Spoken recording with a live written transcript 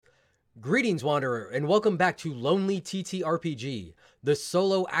Greetings, Wanderer, and welcome back to Lonely TTRPG, the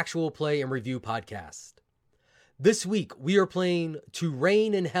solo actual play and review podcast. This week, we are playing To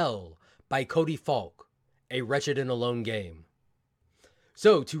Reign in Hell by Cody Faulk, a Wretched and Alone game.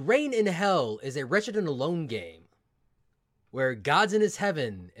 So, To Reign in Hell is a Wretched and Alone game, where God's in his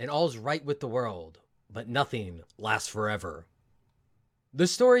heaven and all's right with the world, but nothing lasts forever. The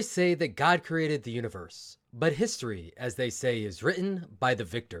stories say that God created the universe, but history, as they say, is written by the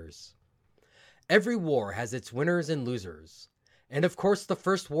victors. Every war has its winners and losers, and of course the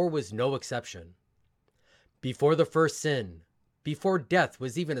first war was no exception. Before the first sin, before death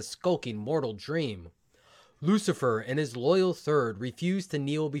was even a skulking mortal dream, Lucifer and his loyal third refused to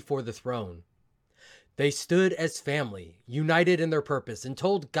kneel before the throne. They stood as family, united in their purpose, and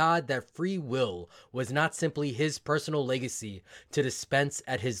told God that free will was not simply his personal legacy to dispense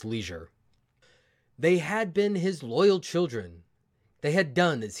at his leisure. They had been his loyal children. They had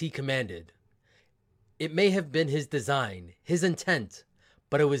done as he commanded. It may have been his design, his intent,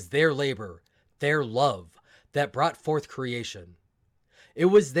 but it was their labor, their love, that brought forth creation. It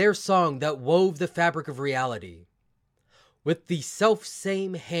was their song that wove the fabric of reality. With the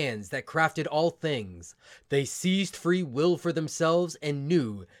self-same hands that crafted all things, they seized free will for themselves and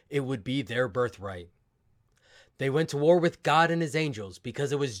knew it would be their birthright. They went to war with God and his angels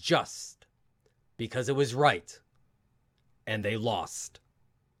because it was just, because it was right, and they lost.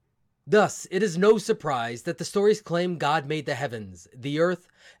 Thus, it is no surprise that the stories claim God made the heavens, the earth,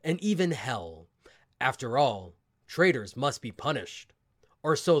 and even hell. After all, traitors must be punished,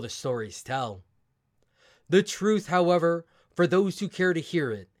 or so the stories tell. The truth, however, for those who care to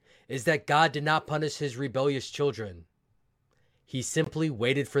hear it, is that God did not punish his rebellious children. He simply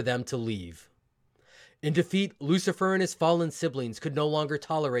waited for them to leave. In defeat, Lucifer and his fallen siblings could no longer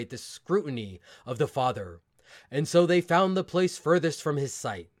tolerate the scrutiny of the Father, and so they found the place furthest from his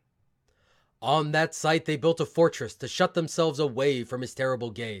sight. On that site they built a fortress to shut themselves away from his terrible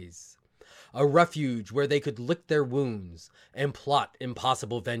gaze, a refuge where they could lick their wounds and plot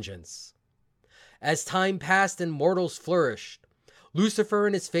impossible vengeance. As time passed and mortals flourished, Lucifer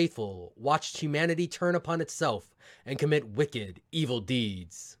and his faithful watched humanity turn upon itself and commit wicked, evil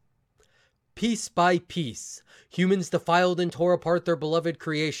deeds. Piece by piece, humans defiled and tore apart their beloved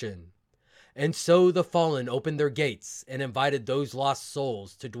creation. And so the fallen opened their gates and invited those lost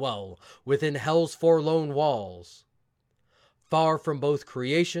souls to dwell within hell's forlorn walls, far from both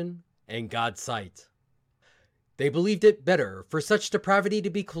creation and God's sight. They believed it better for such depravity to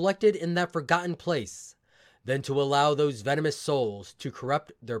be collected in that forgotten place than to allow those venomous souls to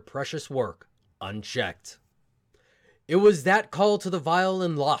corrupt their precious work unchecked. It was that call to the vile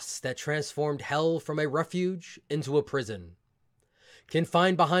and lost that transformed hell from a refuge into a prison.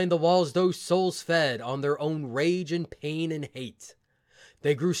 Confined behind the walls, those souls fed on their own rage and pain and hate.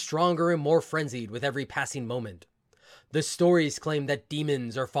 They grew stronger and more frenzied with every passing moment. The stories claim that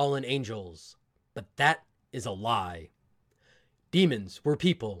demons are fallen angels, but that is a lie. Demons were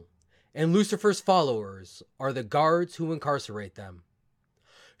people, and Lucifer's followers are the guards who incarcerate them.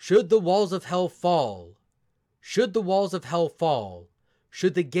 Should the walls of hell fall, should the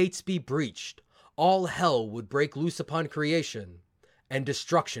gates be breached, all hell would break loose upon creation, and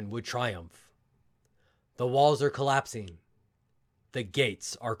destruction would triumph. The walls are collapsing. The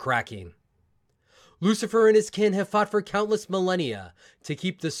gates are cracking. Lucifer and his kin have fought for countless millennia to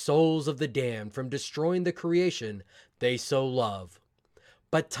keep the souls of the damned from destroying the creation they so love.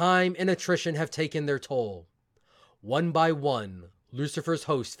 But time and attrition have taken their toll. One by one, Lucifer's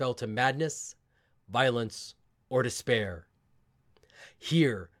hosts fell to madness, violence, or despair.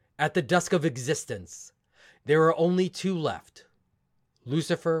 Here, at the dusk of existence, there are only two left: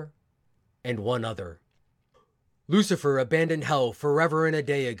 Lucifer and one other. Lucifer abandoned hell forever and a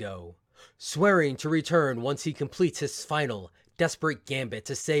day ago, swearing to return once he completes his final, desperate gambit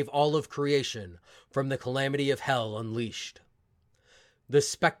to save all of creation from the calamity of hell unleashed. The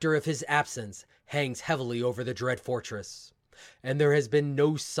specter of his absence hangs heavily over the dread fortress, and there has been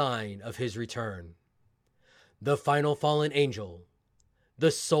no sign of his return. The final fallen angel, the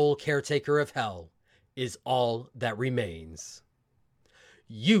sole caretaker of hell, is all that remains.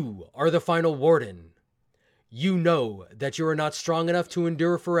 You are the final warden. You know that you are not strong enough to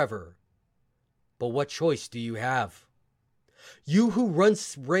endure forever. But what choice do you have? You who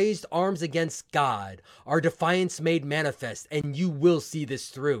once raised arms against God are defiance made manifest, and you will see this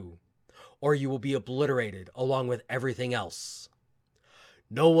through, or you will be obliterated along with everything else.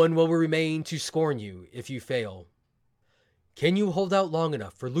 No one will remain to scorn you if you fail. Can you hold out long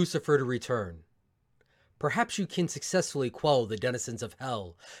enough for Lucifer to return? Perhaps you can successfully quell the denizens of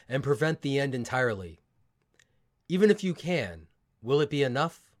hell and prevent the end entirely. Even if you can, will it be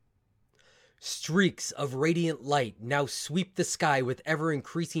enough? Streaks of radiant light now sweep the sky with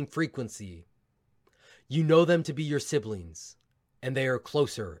ever-increasing frequency. You know them to be your siblings, and they are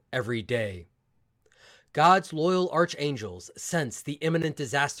closer every day. God's loyal archangels sense the imminent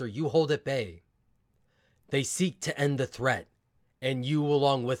disaster you hold at bay. They seek to end the threat, and you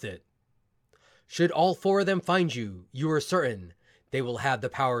along with it. Should all four of them find you, you are certain they will have the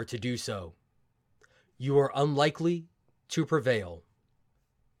power to do so. You are unlikely to prevail.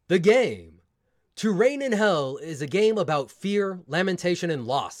 The game. To Reign in Hell is a game about fear, lamentation, and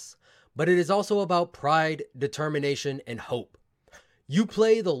loss, but it is also about pride, determination, and hope. You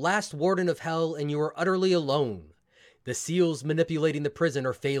play the last warden of hell and you are utterly alone. The seals manipulating the prison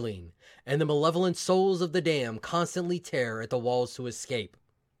are failing, and the malevolent souls of the damned constantly tear at the walls to escape.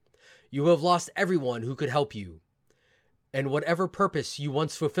 You have lost everyone who could help you, and whatever purpose you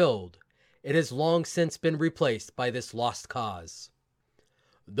once fulfilled, it has long since been replaced by this lost cause.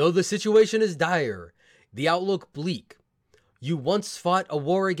 Though the situation is dire, the outlook bleak, you once fought a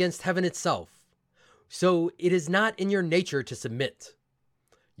war against heaven itself, so it is not in your nature to submit.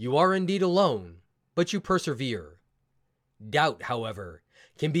 You are indeed alone, but you persevere. Doubt, however,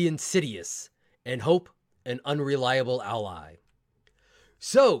 can be insidious, and hope an unreliable ally.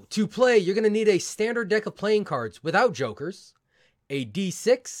 So, to play, you're going to need a standard deck of playing cards without jokers, a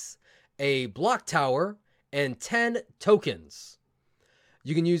D6, a block tower, and 10 tokens.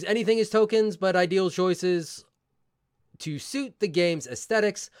 You can use anything as tokens, but ideal choices to suit the game's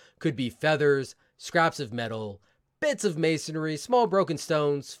aesthetics could be feathers, scraps of metal, bits of masonry, small broken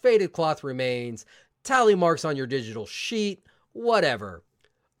stones, faded cloth remains, tally marks on your digital sheet, whatever.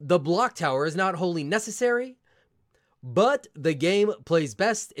 The block tower is not wholly necessary, but the game plays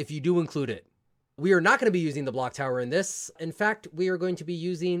best if you do include it. We are not going to be using the block tower in this. In fact, we are going to be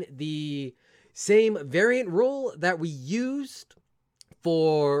using the same variant rule that we used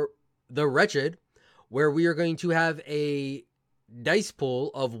for the Wretched, where we are going to have a dice pool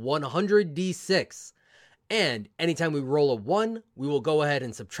of 100 D6. And anytime we roll a 1, we will go ahead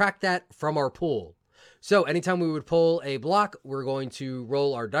and subtract that from our pool. So anytime we would pull a block, we're going to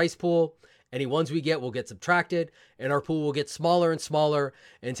roll our dice pool. Any ones we get will get subtracted, and our pool will get smaller and smaller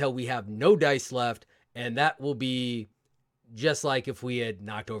until we have no dice left, and that will be just like if we had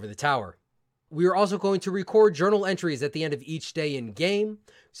knocked over the tower. We are also going to record journal entries at the end of each day in game,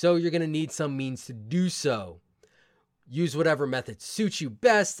 so you're going to need some means to do so. Use whatever method suits you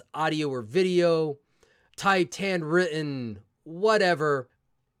best, audio or video, typed, handwritten, whatever.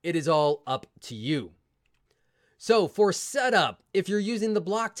 It is all up to you. So for setup, if you're using the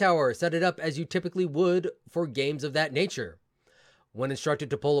block tower, set it up as you typically would for games of that nature. When instructed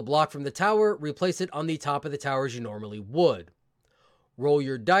to pull a block from the tower, replace it on the top of the tower as you normally would. Roll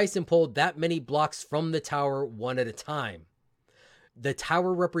your dice and pull that many blocks from the tower one at a time. The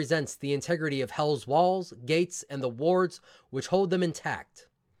tower represents the integrity of Hell's walls, gates, and the wards which hold them intact.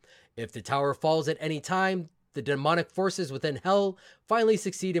 If the tower falls at any time, the demonic forces within Hell finally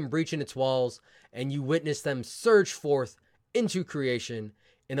succeed in breaching its walls, and you witness them surge forth into creation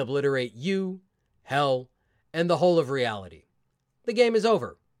and obliterate you, Hell, and the whole of reality. The game is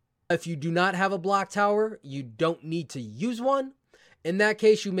over. If you do not have a block tower, you don't need to use one. In that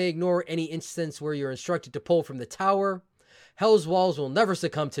case, you may ignore any instance where you're instructed to pull from the tower. Hell's walls will never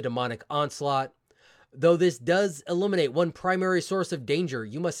succumb to demonic onslaught. Though this does eliminate one primary source of danger,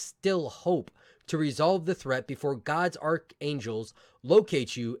 you must still hope to resolve the threat before God's archangels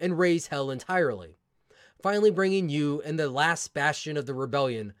locate you and raise Hell entirely, finally bringing you and the last bastion of the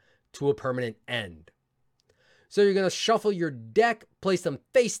rebellion to a permanent end. So you're going to shuffle your deck, place them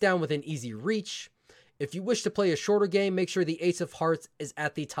face down within easy reach. If you wish to play a shorter game, make sure the Ace of Hearts is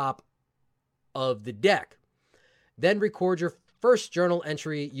at the top of the deck. Then record your first journal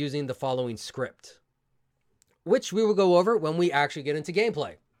entry using the following script, which we will go over when we actually get into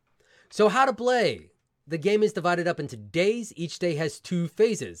gameplay. So how to play. The game is divided up into days. Each day has 2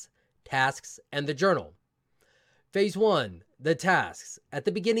 phases, tasks and the journal. Phase 1, the tasks. At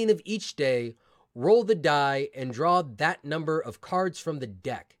the beginning of each day, roll the die and draw that number of cards from the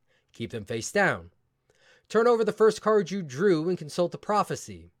deck. Keep them face down. Turn over the first card you drew and consult the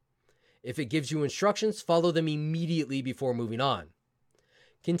prophecy. If it gives you instructions, follow them immediately before moving on.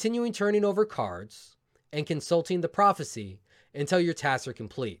 Continuing turning over cards and consulting the prophecy until your tasks are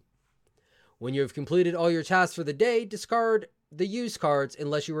complete. When you have completed all your tasks for the day, discard the used cards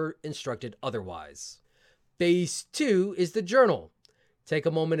unless you were instructed otherwise. Phase 2 is the journal. Take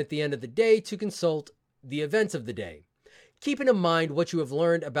a moment at the end of the day to consult the events of the day. Keeping in mind what you have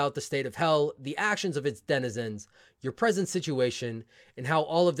learned about the state of Hell, the actions of its denizens, your present situation, and how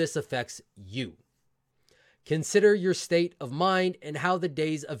all of this affects you. Consider your state of mind and how the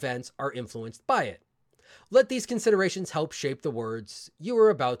day's events are influenced by it. Let these considerations help shape the words you are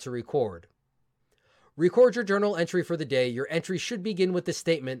about to record. Record your journal entry for the day. Your entry should begin with the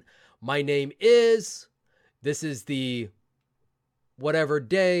statement, "My name is," this is the whatever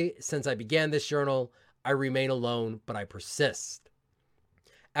day since I began this journal. I remain alone, but I persist.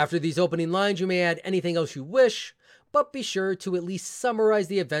 After these opening lines, you may add anything else you wish, but be sure to at least summarize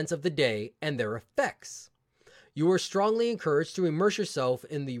the events of the day and their effects. You are strongly encouraged to immerse yourself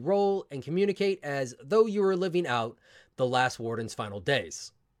in the role and communicate as though you were living out the last warden's final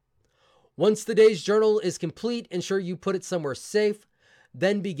days. Once the day's journal is complete, ensure you put it somewhere safe,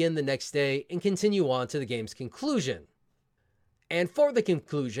 then begin the next day and continue on to the game's conclusion. And for the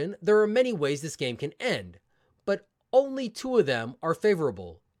conclusion, there are many ways this game can end, but only 2 of them are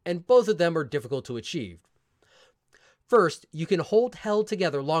favorable, and both of them are difficult to achieve. First, you can hold Hell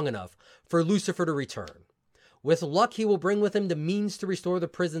together long enough for Lucifer to return. With luck, he will bring with him the means to restore the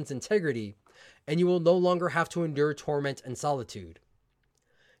prison's integrity, and you will no longer have to endure torment and solitude.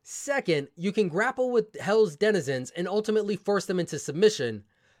 Second, you can grapple with Hell's denizens and ultimately force them into submission,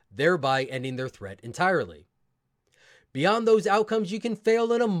 thereby ending their threat entirely. Beyond those outcomes, you can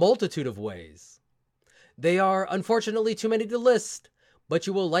fail in a multitude of ways. They are unfortunately too many to list, but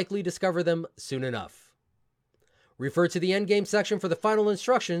you will likely discover them soon enough. Refer to the endgame section for the final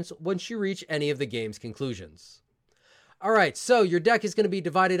instructions once you reach any of the game's conclusions. Alright, so your deck is going to be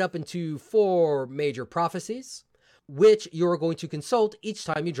divided up into 4 major prophecies, which you're going to consult each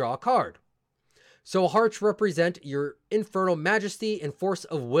time you draw a card. So hearts represent your infernal majesty and force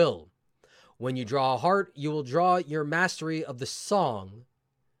of will. When you draw a heart, you will draw your mastery of the song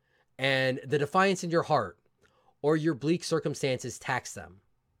and the defiance in your heart, or your bleak circumstances tax them.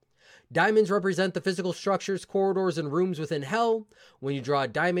 Diamonds represent the physical structures, corridors, and rooms within Hell. When you draw a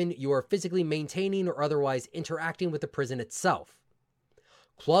diamond, you are physically maintaining or otherwise interacting with the prison itself.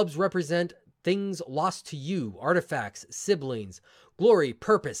 Clubs represent things lost to you, artifacts, siblings, glory,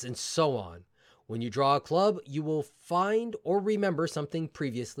 purpose, and so on. When you draw a club, you will find or remember something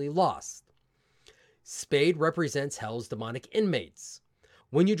previously lost. Spade represents Hell's demonic inmates.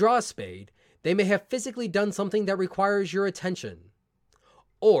 When you draw a spade, they may have physically done something that requires your attention,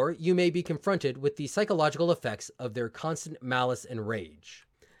 or you may be confronted with the psychological effects of their constant malice and rage.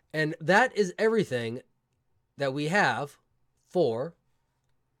 And that is everything that we have for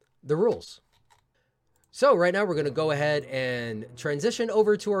the rules. So right now we're going to go ahead and transition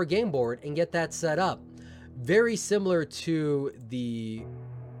over to our game board and get that set up. Very similar to the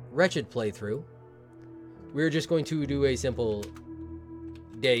Wretched playthrough. We're just going to do a simple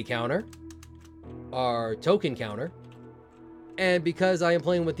day counter, our token counter, and because I am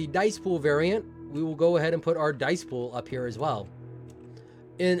playing with the dice pool variant, we will go ahead and put our dice pool up here as well.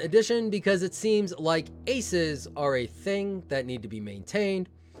 In addition, because it seems like aces are a thing that need to be maintained,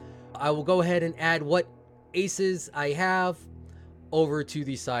 I will go ahead and add what aces I have over to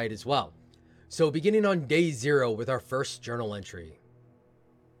the side as well. So beginning on day 0 with our first journal entry.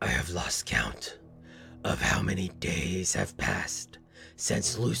 I have lost count of how many days have passed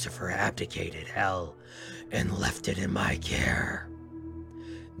since Lucifer abdicated Hell and left it in my care.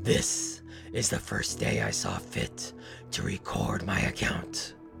 This is the first day I saw fit to record my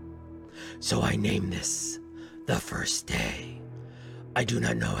account. So I name this the first day. I do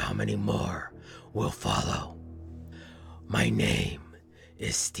not know how many more will follow. My name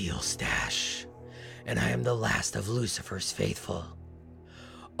is Steel Stash, and I am the last of Lucifer's faithful.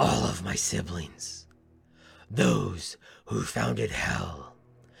 All of my siblings, those who founded Hell,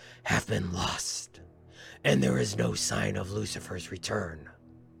 have been lost, and there is no sign of Lucifer's return.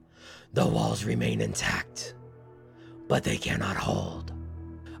 The walls remain intact, but they cannot hold.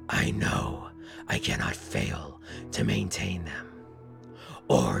 I know I cannot fail to maintain them,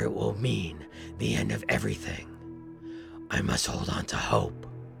 or it will mean the end of everything. I must hold on to hope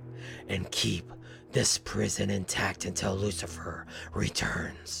and keep this prison intact until Lucifer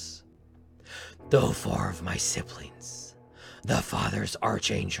returns. Though 4 of my siblings, the Father's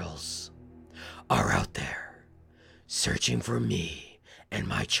archangels, are out there searching for me and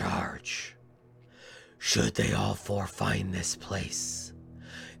my charge. Should they all 4 find this place,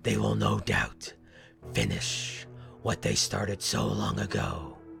 they will no doubt finish what they started so long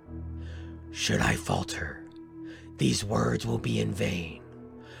ago. Should I falter, these words will be in vain,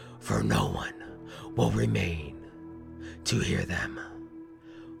 for no one will remain to hear them.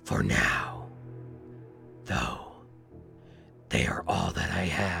 For now, though, they are all that I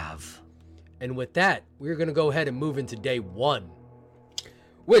have. And with that, we're going to go ahead and move into day 1,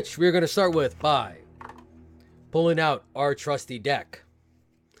 which we're going to start with by pulling out our trusty deck.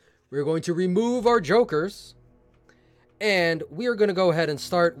 We're going to remove our jokers. And we are going to go ahead and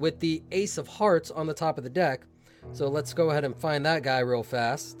start with the Ace of Hearts on the top of the deck. So let's go ahead and find that guy real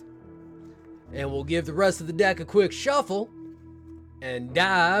fast. And we'll give the rest of the deck a quick shuffle and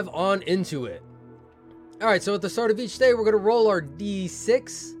dive on into it. Alright, so at the start of each day, we're going to roll our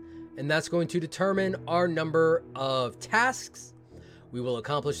D6. And that's going to determine our number of tasks. We will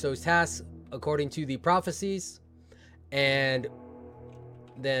accomplish those tasks according to the prophecies. And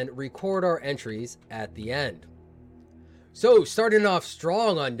then record our entries at the end. So, starting off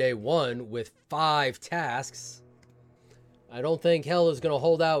strong on day 1 with 5 tasks. I don't think hell is going to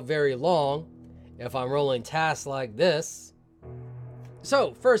hold out very long if I'm rolling tasks like this.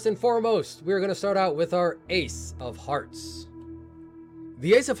 So, first and foremost, we're going to start out with our Ace of Hearts.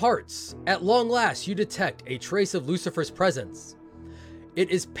 The Ace of Hearts. At long last, you detect a trace of Lucifer's presence. It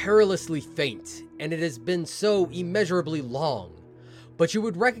is perilously faint, and it has been so immeasurably long, but you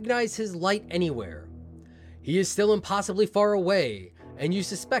would recognize his light anywhere. He is still impossibly far away, and you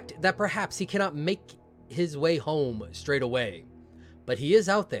suspect that perhaps he cannot make his way home straight away. But he is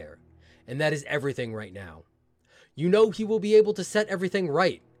out there, and that is everything right now. You know he will be able to set everything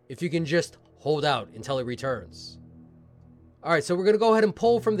right if you can just hold out until he returns. Alright, so we're going to go ahead and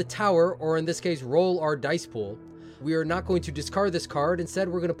pull from the tower, or in this case, roll our dice pool. We are not going to discard this card. Instead,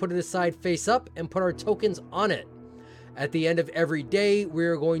 we're going to put it aside face up and put our tokens on it. At the end of every day,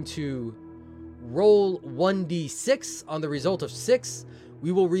 we're going to roll 1d6. On the result of 6,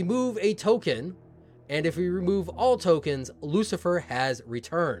 we will remove a token, and if we remove all tokens, Lucifer has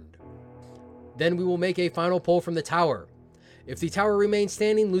returned. Then we will make a final pull from the tower. If the tower remains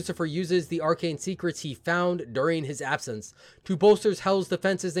standing, Lucifer uses the arcane secrets he found during his absence to bolster hell's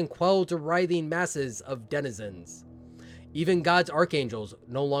defenses and quell the writhing masses of denizens. Even God's archangels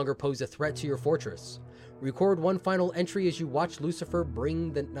no longer pose a threat to your fortress. Record one final entry as you watch Lucifer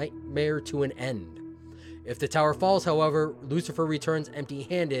bring the nightmare to an end. If the tower falls, however, Lucifer returns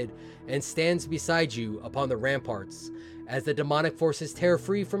empty-handed and stands beside you upon the ramparts as the demonic forces tear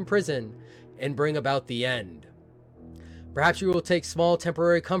free from prison and bring about the end. Perhaps you will take small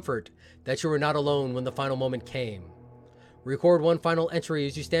temporary comfort that you were not alone when the final moment came. Record one final entry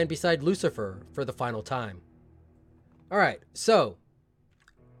as you stand beside Lucifer for the final time. Alright, so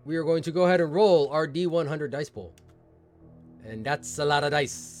we are going to go ahead and roll our D100 dice pool. And that's a lot of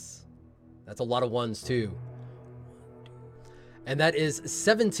dice. That's a lot of ones too. And that is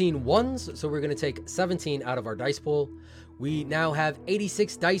 17 ones, so we're going to take 17 out of our dice pool. We now have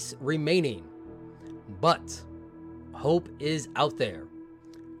 86 dice remaining. But hope is out there.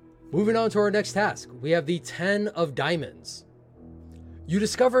 Moving on to our next task, we have the 10 of diamonds. You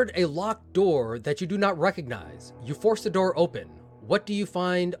discovered a locked door that you do not recognize. You force the door open. What do you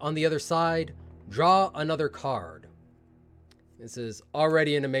find on the other side? Draw another card. This is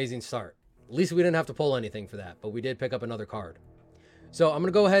already an amazing start. At least we didn't have to pull anything for that, but we did pick up another card. So I'm going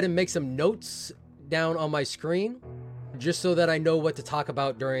to go ahead and make some notes down on my screen, just so that I know what to talk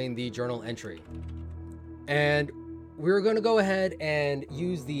about during the journal entry. And we're going to go ahead and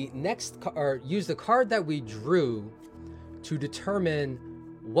use the card that we drew to determine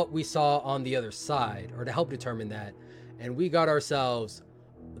what we saw on the other side, or to help determine that. And we got ourselves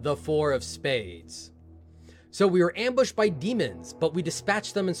the 4 of spades. So we were ambushed by demons, but we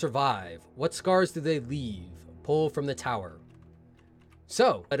dispatched them and survive. What scars do they leave? Pull from the tower.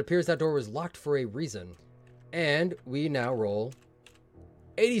 So it appears that door was locked for a reason. And we now roll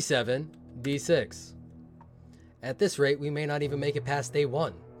 87 d6. At this rate, we may not even make it past day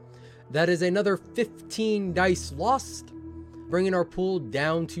 1. That is another 15 dice lost, bringing our pool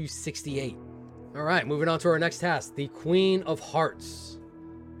down to 68. All right, moving on to our next task, the Queen of Hearts.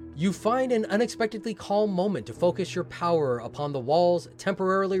 You find an unexpectedly calm moment to focus your power upon the walls,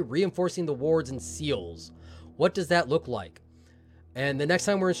 temporarily reinforcing the wards and seals. What does that look like? And the next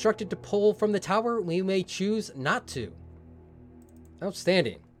time we're instructed to pull from the tower, we may choose not to.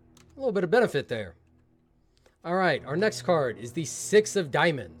 Outstanding. A little bit of benefit there. All right, our next card is the 6 of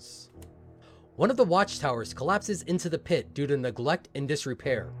diamonds. One of the watchtowers collapses into the pit due to neglect and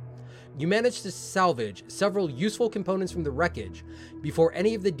disrepair. You manage to salvage several useful components from the wreckage before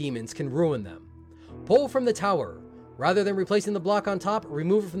any of the demons can ruin them. Pull from the tower. Rather than replacing the block on top,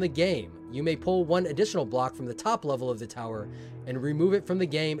 remove it from the game. You may pull one additional block from the top level of the tower and remove it from the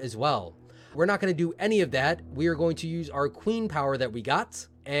game as well. We're not going to do any of that. We are going to use our queen power that we got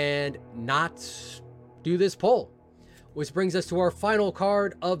and not do this pull. Which brings us to our final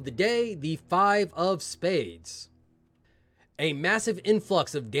card of the day, the 5 of spades. A massive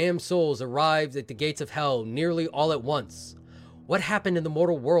influx of damned souls arrived at the gates of hell nearly all at once. What happened in the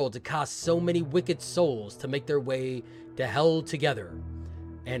mortal world to cause so many wicked souls to make their way to hell together?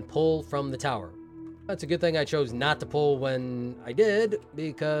 and pull from the tower. That's a good thing I chose not to pull when I did,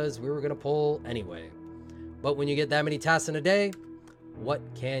 because we were going to pull anyway. But when you get that many tasks in a day, what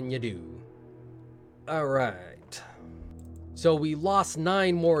can you do? All right. So we lost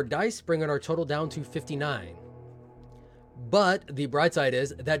 9 more dice, bringing our total down to 59. But the bright side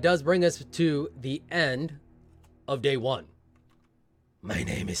is that does bring us to the end of day 1. My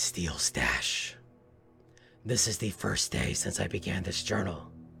name is Steel Stash. This is the first day since I began this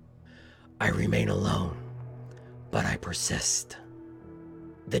journal. I remain alone, but I persist.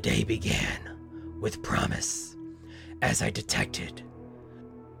 The day began with promise as I detected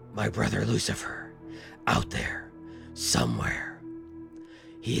my brother Lucifer out there somewhere.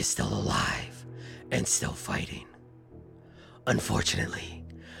 He is still alive and still fighting. Unfortunately,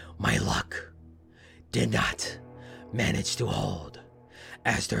 my luck did not manage to hold,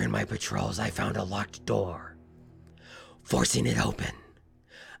 as during my patrols I found a locked door. Forcing it open,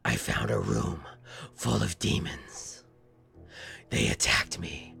 I found a room full of demons. They attacked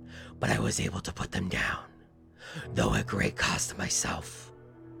me, but I was able to put them down, though at great cost to myself.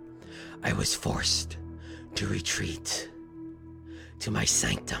 I was forced to retreat to my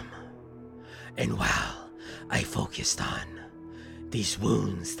sanctum, and while I focused on these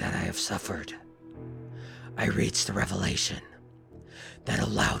wounds that I have suffered, I reached a revelation that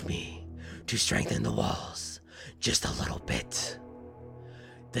allowed me to strengthen the walls just a little bit.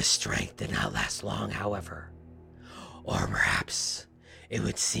 The strength did not last long, however, or perhaps it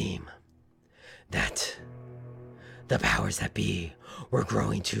would seem that the powers that be were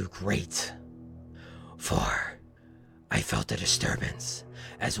growing too great, for I felt a disturbance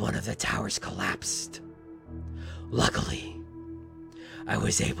as one of the towers collapsed. Luckily, I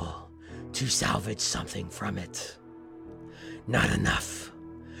was able to salvage something from it. Not enough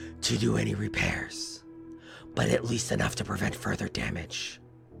to do any repairs, but at least enough to prevent further damage,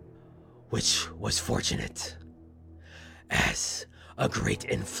 which was fortunate, as a great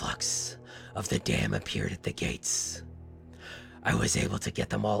influx of the dam appeared at the gates. I was able to get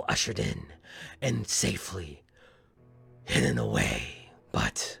them all ushered in and safely hidden away,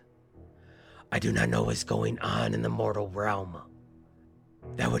 but I do not know what's going on in the mortal realm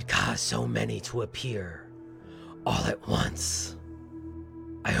that would cause so many to appear all at once.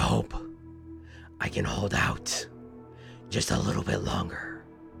 I hope I can hold out just a little bit longer.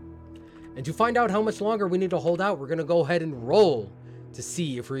 And to find out how much longer we need to hold out, we're going to go ahead and roll to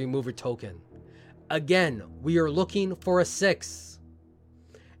see if we remove a token. Again, we are looking for a 6,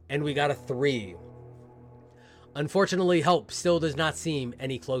 and we got a 3. Unfortunately, help still does not seem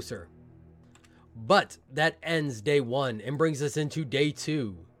any closer. But that ends day 1 and brings us into day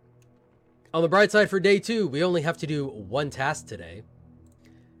 2. On the bright side for day 2, we only have to do 1 task today.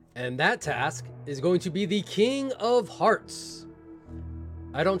 And that task is going to be the King of Hearts.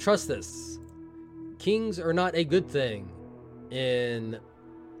 I don't trust this. Kings are not a good thing in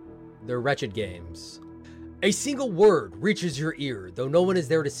the wretched games. A single word reaches your ear, though no one is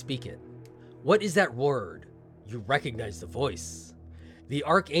there to speak it. What is that word? You recognize the voice. The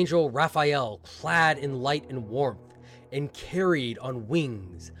Archangel Raphael, clad in light and warmth, and carried on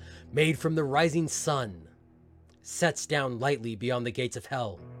wings made from the rising sun, sets down lightly beyond the gates of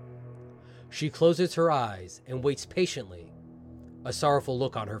hell. She closes her eyes and waits patiently, a sorrowful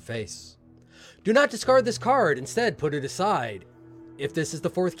look on her face. Do not discard this card, instead put it aside. If this is the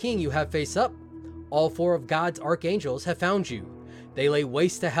 4th king you have face up, all 4 of God's archangels have found you. They lay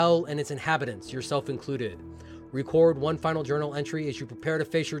waste to hell and its inhabitants, yourself included. Record 1 final journal entry as you prepare to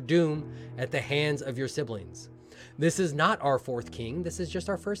face your doom at the hands of your siblings. This is not our 4th king, this is just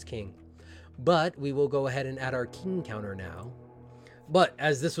our 1st king. But we will go ahead and add our king counter now. But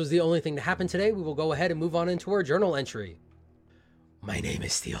as this was the only thing to happen today, we will go ahead and move on into our journal entry. My name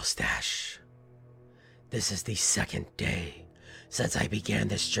is Steel Stash. This is the 2nd day since I began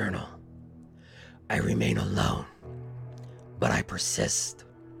this journal. I remain alone, but I persist.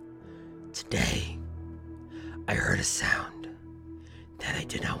 Today, I heard a sound that I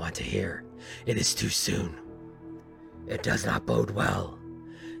did not want to hear. It is too soon. It does not bode well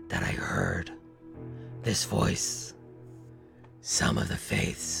that I heard this voice. Some of the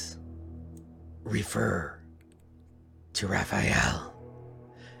faiths refer to Raphael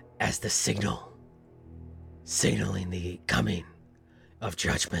as the signaling the coming of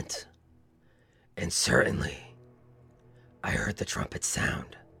judgment. And certainly, I heard the trumpet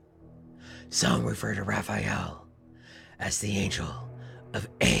sound. Some refer to Raphael as the angel of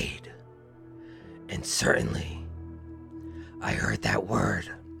aid. And certainly, I heard that word.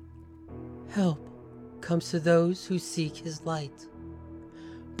 Help comes to those who seek his light.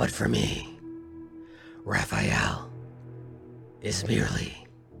 But for me, Raphael is merely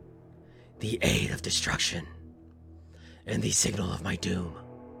the aid of destruction, and the signal of my doom.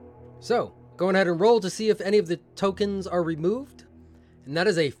 So, go ahead and roll to see if any of the tokens are removed. And that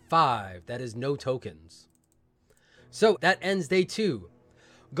is a 5. That is no tokens. So, that ends day 2.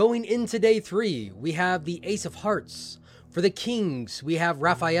 Going into day 3, we have the Ace of Hearts. For the Kings, we have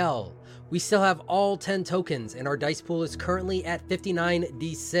Raphael. We still have all 10 tokens, and our dice pool is currently at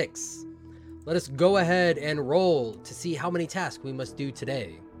 59d6. Let us go ahead and roll to see how many tasks we must do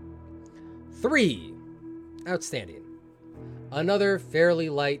today. 3. Outstanding. Another fairly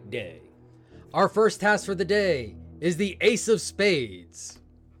light day. Our first task for the day is the Ace of Spades.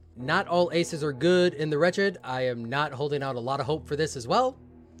 Not all aces are good in the Wretched. I am not holding out a lot of hope for this as well.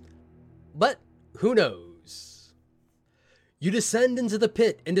 But who knows? You descend into the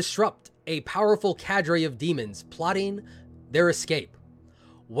pit and disrupt a powerful cadre of demons plotting their escape.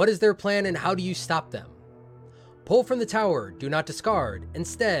 What is their plan and how do you stop them? Pull from the tower, do not discard.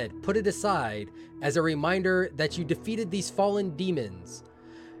 Instead, put it aside as a reminder that you defeated these fallen demons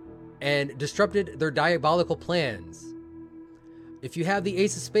and disrupted their diabolical plans. If you have the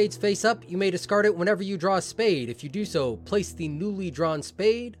Ace of Spades face up, you may discard it whenever you draw a spade. If you do so, place the newly drawn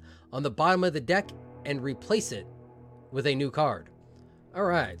spade on the bottom of the deck and replace it with a new card.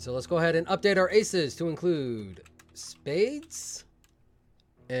 Alright, so let's go ahead and update our aces to include spades.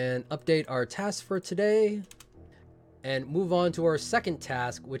 And update our task for today. And move on to our second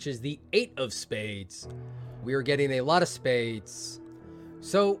task, which is the 8 of spades. We are getting a lot of spades.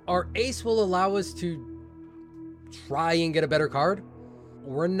 So our ace will allow us to try and get a better card.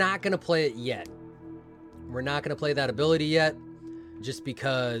 We're not going to play it yet. We're not going to play that ability yet, just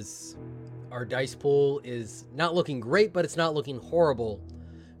because our dice pool is not looking great, but it's not looking horrible.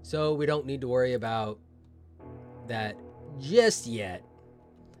 So we don't need to worry about that just yet.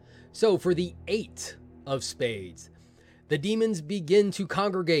 So for the 8 of spades, the demons begin to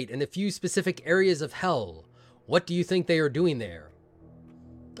congregate in a few specific areas of hell. What do you think they are doing there?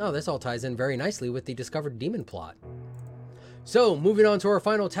 Oh, this all ties in very nicely with the discovered demon plot. So, moving on to our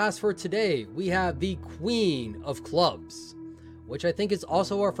final task for today, we have the Queen of Clubs, which I think is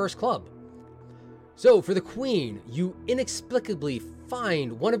also our first club. So, for the Queen, you inexplicably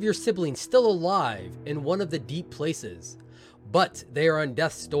find one of your siblings still alive in one of the deep places, but they are on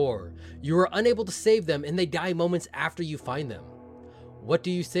death's door. You are unable to save them, and they die moments after you find them. What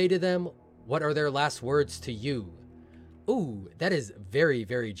do you say to them? What are their last words to you? Ooh, that is very,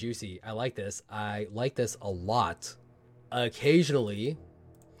 very juicy. I like this. I like this a lot. Occasionally,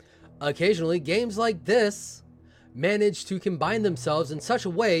 games like this manage to combine themselves in such a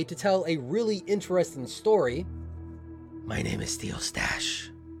way to tell a really interesting story. My name is Steel Stash,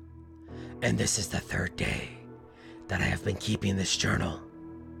 and this is the 3rd day that I have been keeping this journal.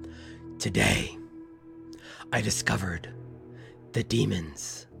 Today, I discovered the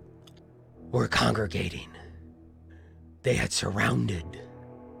demons were congregating. They had surrounded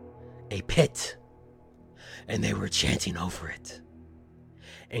a pit, and they were chanting over it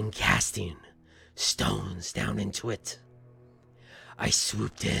and casting stones down into it. I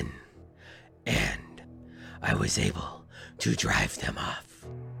swooped in, and I was able to drive them off.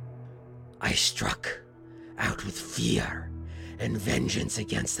 I struck out with fear and vengeance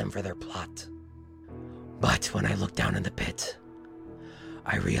against them for their plot. But when I looked down in the pit,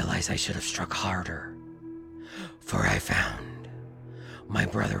 I realized I should have struck harder. For I found my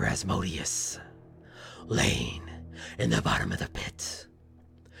brother Asmodeus laying in the bottom of the pit,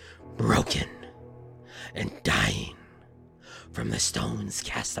 broken and dying from the stones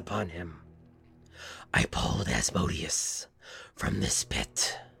cast upon him. I pulled Asmodeus from this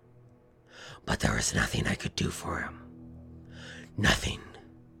pit, but there was nothing I could do for him. Nothing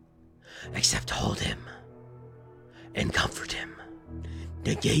except hold him and comfort him.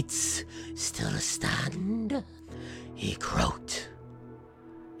 The gates still stand, he croaked,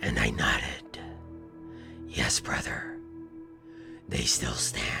 and I nodded. Yes, brother, they still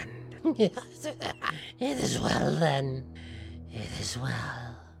stand. It is well then, it is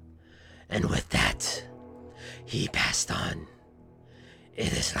well. And with that, he passed on.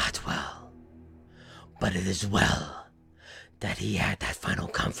 It is not well, but it is well that he had that final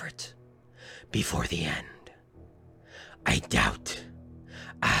comfort before the end. I doubt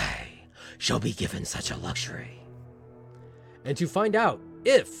I shall be given such a luxury. And to find out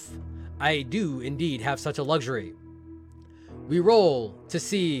if I do indeed have such a luxury, we roll to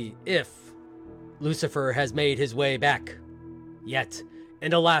see if Lucifer has made his way back yet.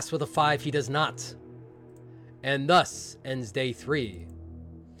 And alas, with a 5, he does not. And thus ends day 3.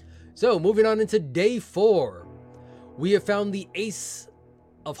 So, moving on into day 4, we have found the Ace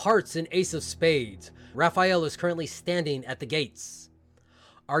of Hearts and Ace of Spades. Raphael is currently standing at the gates.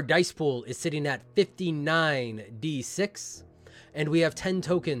 Our dice pool is sitting at 59d6, and we have 10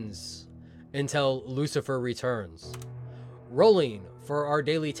 tokens until Lucifer returns. Rolling for our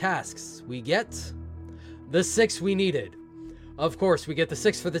daily tasks, we get the 6 we needed. Of course, we get the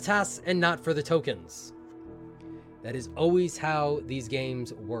 6 for the tasks and not for the tokens. That is always how these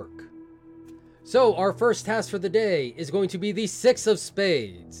games work. So our first task for the day is going to be the 6 of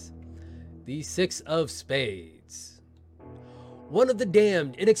spades. The 6 of spades. One of the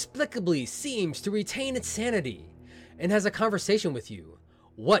damned inexplicably seems to retain its sanity and has a conversation with you.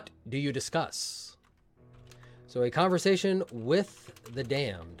 What do you discuss? So a conversation with the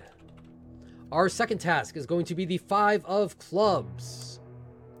damned. Our second task is going to be the 5 of clubs.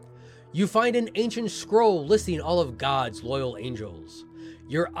 You find an ancient scroll listing all of God's loyal angels.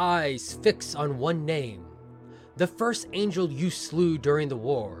 Your eyes fix on one name, the first angel you slew during the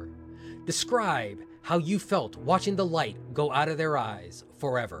war. Describe how you felt watching the light go out of their eyes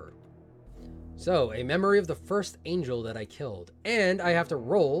forever. So, a memory of the first angel that I killed, and I have to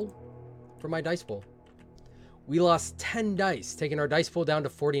roll for my dice pool. We lost 10 dice, taking our dice pool down to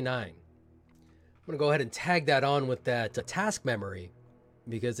 49. I'm going to go ahead and tag that on with that task memory,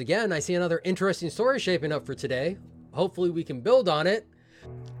 because again, I see another interesting story shaping up for today. Hopefully we can build on it.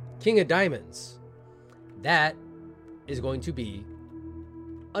 King of Diamonds. That is going to be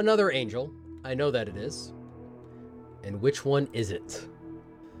another angel. I know that it is. And which one is it?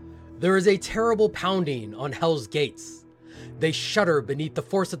 There is a terrible pounding on Hell's gates. They shudder beneath the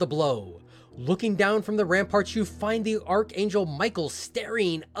force of the blow. Looking down from the ramparts, you find the Archangel Michael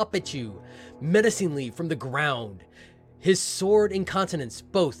staring up at you menacingly from the ground, his sword and countenance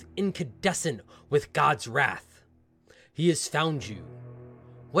both incandescent with God's wrath. He has found you.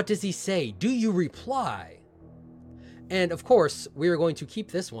 What does he say? Do you reply? And of course, we are going to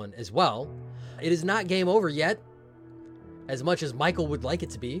keep this one as well. It is not game over yet. As much as Michael would like it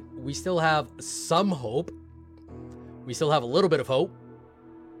to be, we still have some hope. We still have a little bit of hope,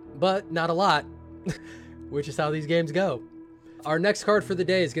 but not a lot, which is how these games go. Our next card for the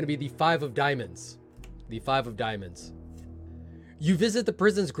day is going to be the 5 of Diamonds. The 5 of Diamonds. You visit the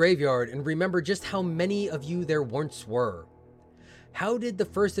prison's graveyard and remember just how many of you there once were. How did the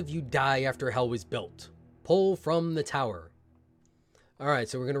first of you die after Hell was built? Pull from the tower. All right,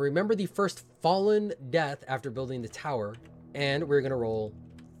 so we're going to remember the first fallen death after building the tower, and we're going to roll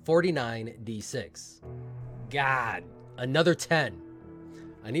 49d6. God, another 10.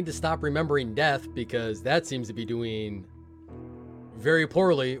 I need to stop remembering death because that seems to be doing very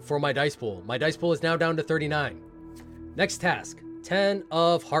poorly for my dice pool. My dice pool is now down to 39. Next task, 10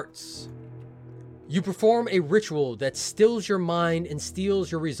 of Hearts. You perform a ritual that stills your mind and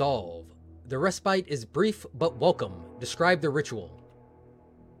steals your resolve. The respite is brief but welcome. Describe the ritual.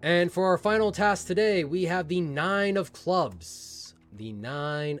 And for our final task today, we have the 9 of Clubs. The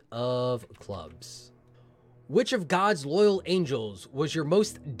 9 of Clubs. Which of God's loyal angels was your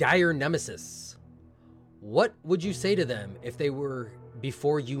most dire nemesis? What would you say to them if they were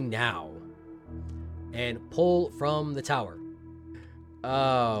before you now? And pull from the tower.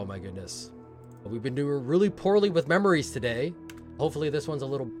 Oh my goodness. We've been doing really poorly with memories today. Hopefully this one's a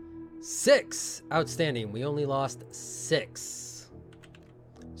little... 6. Outstanding. We only lost 6.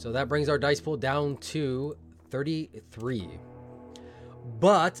 So that brings our dice pool down to 33.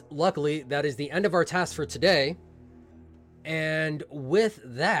 But luckily, that is the end of our task for today. And with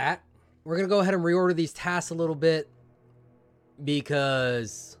that, we're going to go ahead and reorder these tasks a little bit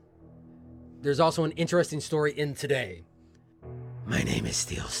because there's also an interesting story in today. My name is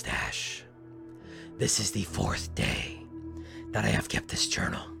Steel Stash. This is the 4th day that I have kept this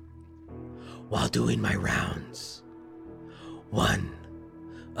journal. While doing my rounds, one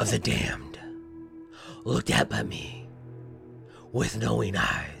of the damned looked up at me with knowing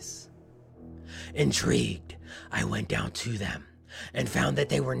eyes. Intrigued, I went down to them and found that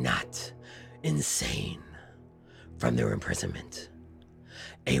they were not insane from their imprisonment.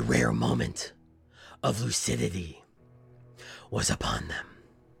 A rare moment of lucidity was upon them,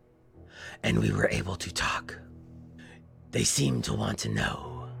 and we were able to talk. They seemed to want to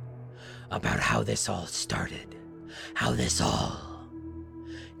know about how this all started, how this all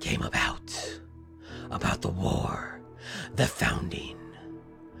came about the war, the founding,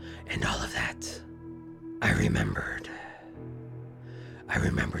 and all of that. I remembered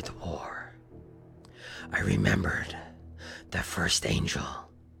the war. I remembered the first angel,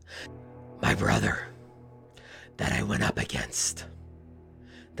 my brother, that I went up against.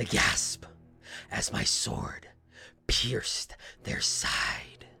 The gasp as my sword pierced their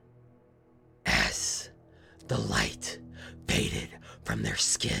side. As the light faded from their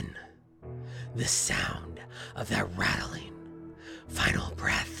skin, the sound of that rattling final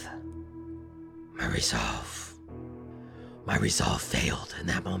breath. My resolve failed in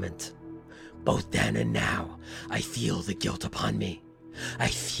that moment. Both then and now, I feel the guilt upon me. I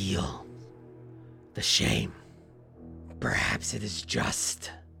feel the shame. Perhaps it is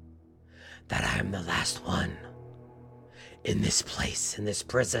just that I am the last one in this place, in this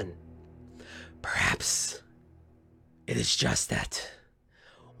prison. Perhaps it is just that,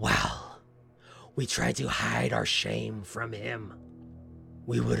 while we tried to hide our shame from him,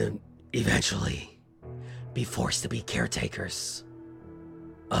 we would eventually be forced to be caretakers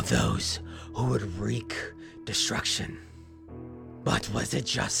of those who would wreak destruction. But was it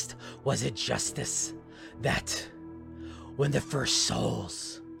justice that when the first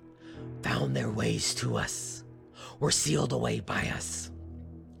souls found their ways to us, were sealed away by us,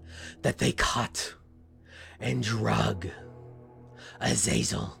 that they caught and drug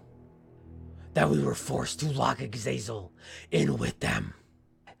Azazel, that we were forced to lock Azazel in with them?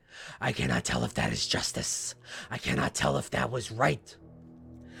 I cannot tell if that is justice. I cannot tell if that was right.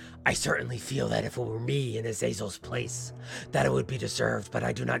 I certainly feel that if it were me in Azazel's place, that it would be deserved, but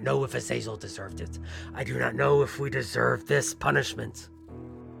I do not know if Azazel deserved it. I do not know if we deserve this punishment.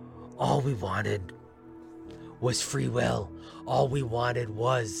 All we wanted was free will. All we wanted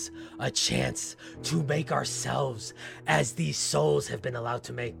was a chance to make ourselves as these souls have been allowed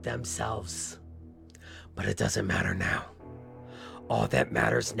to make themselves. But it doesn't matter now. All that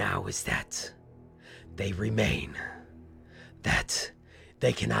matters now is that they remain, that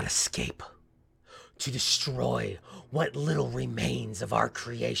they cannot escape, to destroy what little remains of our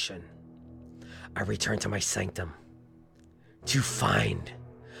creation. I return to my sanctum to find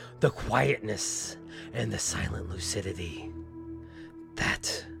the quietness and the silent lucidity,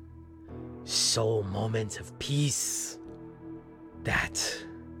 that soul moment of peace, that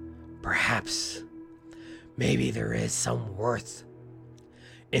perhaps maybe there is some worth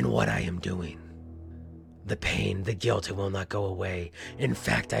in what I am doing. The pain, the guilt, it will not go away. In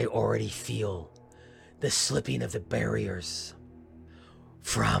fact, I already feel the slipping of the barriers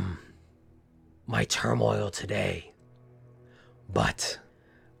from my turmoil today. But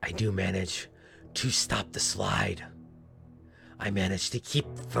I do manage to stop the slide. I manage to keep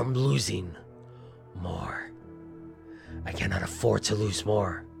from losing more. I cannot afford to lose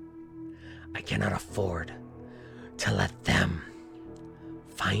more. I cannot afford to let them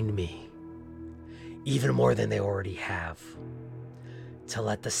find me, even more than they already have. To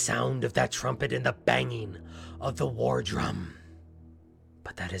let the sound of that trumpet and the banging of the war drum.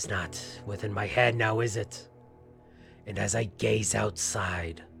 But that is not within my head now, is it? And as I gaze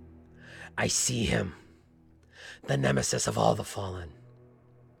outside, I see him, the nemesis of all the fallen,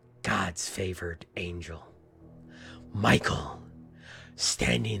 God's favored angel, Michael,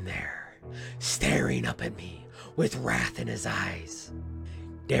 standing there, staring up at me with wrath in his eyes,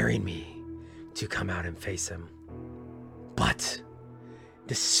 daring me to come out and face him. But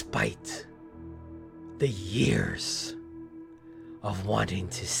despite the years of wanting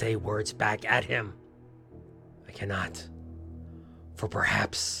to say words back at him, I cannot. For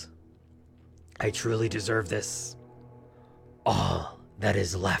perhaps I truly deserve this. All that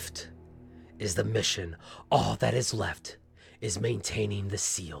is left is the mission. All that is left is maintaining the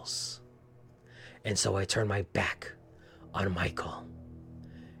seals. And so I turn my back on Michael.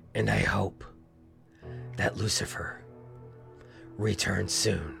 And I hope that Lucifer returns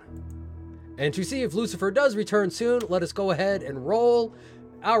soon. And to see if Lucifer does return soon, let us go ahead and roll.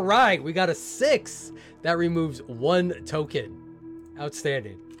 All right, we got a 6. That removes 1 token.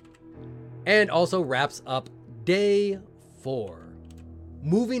 Outstanding. And also wraps up day 4.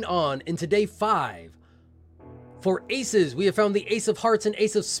 Moving on into day 5. For aces, we have found the Ace of Hearts and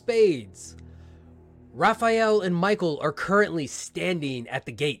Ace of Spades. Raphael and Michael are currently standing at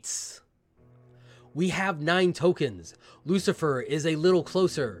the gates. We have 9 tokens. Lucifer is a little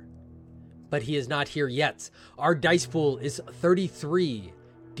closer, but he is not here yet. Our dice pool is 33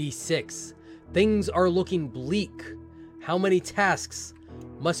 D6. Things are looking bleak. How many tasks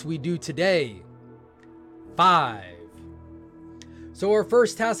must we do today? 5. So our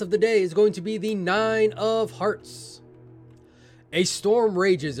first task of the day is going to be the 9 of Hearts. A storm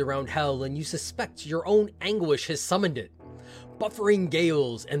rages around hell, and you suspect your own anguish has summoned it. Buffering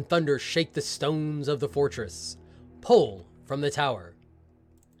gales and thunder shake the stones of the fortress. Pull from the tower.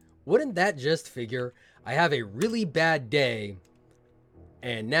 Wouldn't that just figure? I have a really bad day,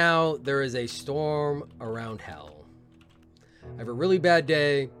 and now there is a storm around hell. I have a really bad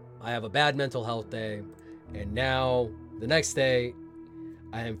day, I have a bad mental health day, and now the next day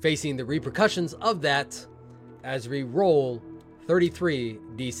I am facing the repercussions of that as we roll 33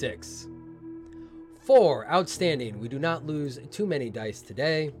 D6. 4. Outstanding. We do not lose too many dice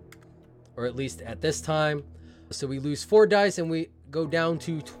today, or at least at this time. So we lose 4 dice and we go down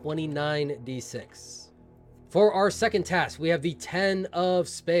to 29d6. For our second task, we have the 10 of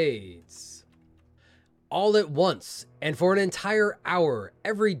spades. All at once, and for an entire hour,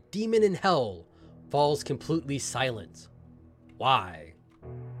 every demon in hell falls completely silent. Why?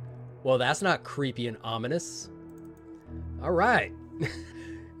 Well, that's not creepy and ominous. All right.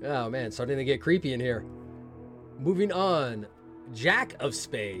 Oh man, starting to get creepy in here. Moving on. Jack of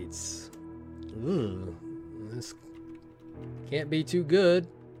spades. Ooh, this can't be too good.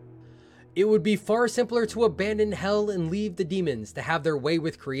 It would be far simpler to abandon hell and leave the demons to have their way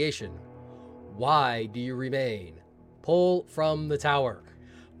with creation. Why do you remain? Pull from the tower.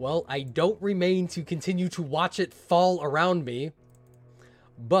 Well, I don't remain to continue to watch it fall around me,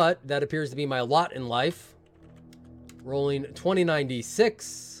 but that appears to be my lot in life. Rolling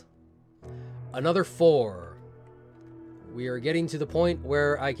 29d6. Another 4. We are getting to the point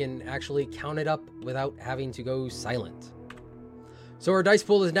where I can actually count it up without having to go silent. So our dice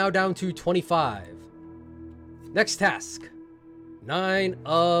pool is now down to 25. Next task. 9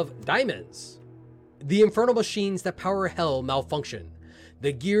 of diamonds. The infernal machines that power hell malfunction,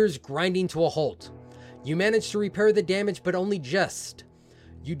 the gears grinding to a halt. You manage to repair the damage, but only just.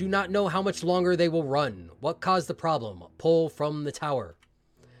 You do not know how much longer they will run. What caused the problem? Pull from the tower.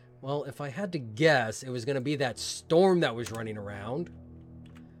 Well, if I had to guess, it was going to be that storm that was running around.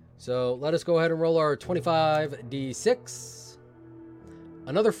 So let us go ahead and roll our 25d6.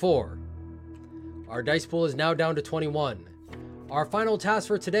 Another 4. Our dice pool is now down to 21. Our final task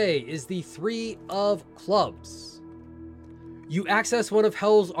for today is the 3 of clubs. You access one of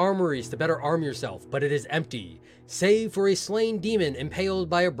Hell's armories to better arm yourself, but it is empty, save for a slain demon impaled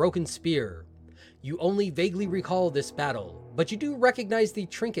by a broken spear. You only vaguely recall this battle, but you do recognize the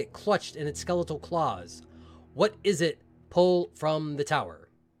trinket clutched in its skeletal claws. What is it? Pull from the tower.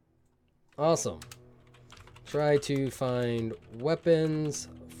 Awesome. Try to find weapons,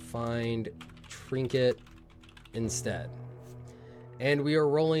 find trinket instead. And we are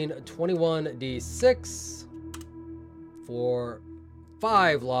rolling 21d6 for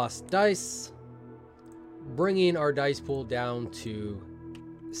 5 lost dice, bringing our dice pool down to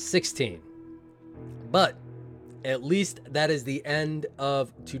 16. But at least that is the end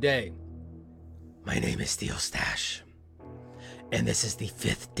of today. My name is Steel Stash, and this is the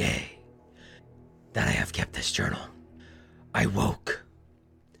 5th day that I have kept this journal. I woke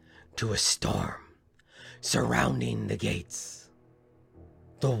to a storm surrounding the gates.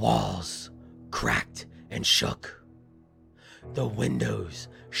 The walls cracked and shook. The windows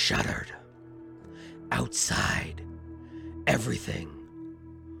shuddered. Outside, everything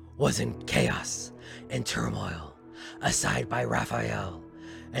was in chaos and turmoil, aside by Raphael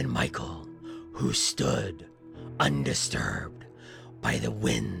and Michael, who stood undisturbed by the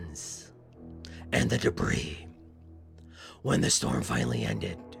winds and the debris. When the storm finally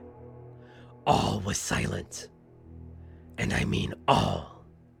ended, all was silent. And I mean all.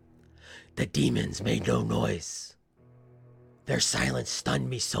 The demons made no noise. Their silence stunned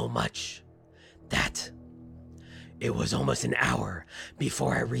me so much that it was almost an hour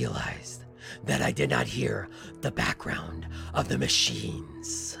before I realized that I did not hear the background of the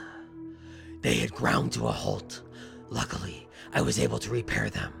machines. They had ground to a halt. Luckily, I was able to repair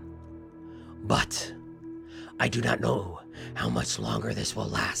them. But I do not know how much longer this will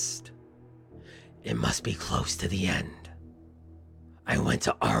last. It must be close to the end. I went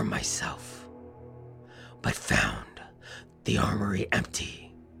to arm myself, but found the armory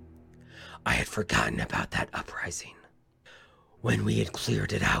empty. I had forgotten about that uprising when we had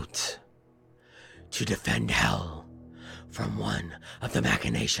cleared it out to defend hell from one of the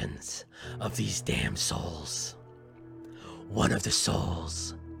machinations of these damned souls. One of the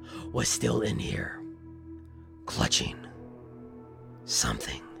souls was still in here, clutching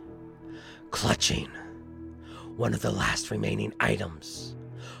something, clutching one of the last remaining items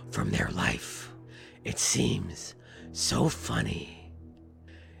from their life. It seems so funny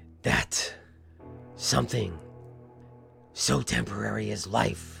that something so temporary as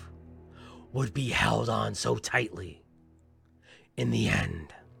life would be held on so tightly in the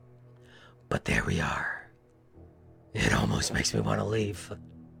end. But there we are. It almost makes me want to leave.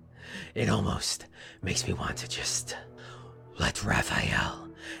 It almost makes me want to just let Raphael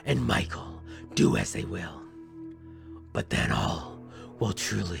and Michael do as they will. But then all will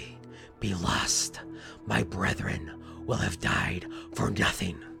truly be lost. My brethren will have died for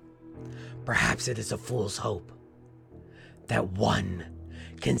nothing. Perhaps it is a fool's hope that one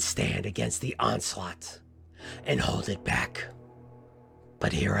can stand against the onslaught and hold it back.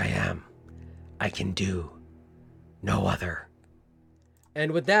 But here I am, I can do no other.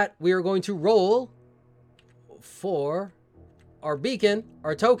 And with that, we are going to roll for our beacon,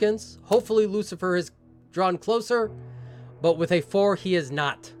 our tokens. Hopefully Lucifer has drawn closer, but with a 4, he is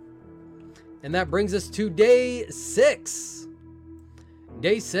not. And that brings us to day 6.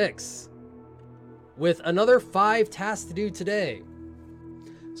 Day 6. With another 5 tasks to do today.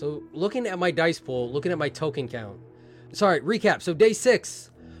 So looking at my dice pool, looking at my token count. Sorry, recap. So day 6,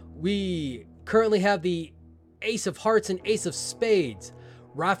 we currently have the Ace of Hearts and Ace of Spades.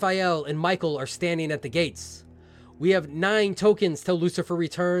 Raphael and Michael are standing at the gates. We have 9 tokens till Lucifer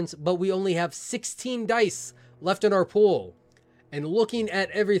returns, but we only have 16 dice left in our pool. And looking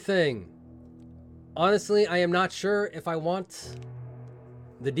at everything, honestly, I am not sure if I want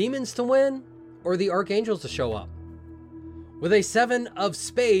the demons to win or the archangels to show up. With a 7 of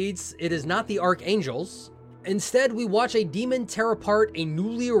spades, it is not the archangels. Instead, we watch a demon tear apart a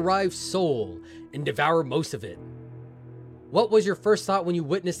newly arrived soul and devour most of it. What was your first thought when you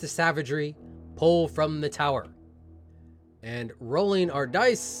witnessed the savagery pull from the tower? And rolling our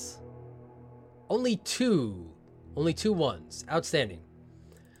dice, only two ones. Outstanding.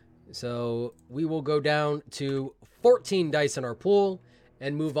 So we will go down to 14 dice in our pool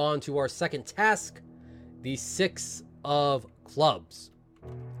and move on to our second task, the 6 of clubs.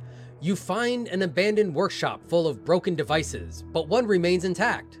 You find an abandoned workshop full of broken devices, but one remains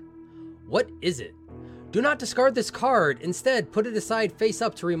intact. What is it? Do not discard this card. Instead, put it aside face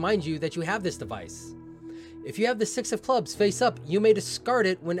up to remind you that you have this device. If you have the 6 of clubs face up, you may discard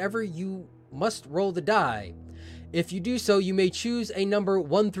it whenever you must roll the die. If you do so, you may choose a number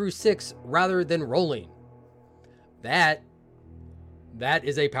 1 through 6 rather than rolling. That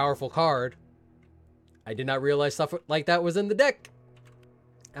is a powerful card. I did not realize stuff like that was in the deck.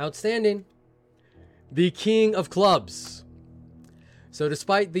 Outstanding. The King of Clubs. So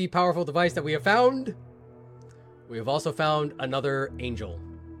despite the powerful device that we have found, we have also found another angel.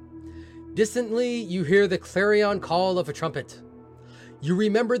 Distantly, you hear the clarion call of a trumpet. You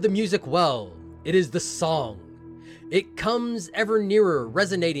remember the music well. It is the song. It comes ever nearer,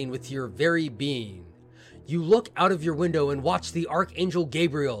 resonating with your very being. You look out of your window and watch the Archangel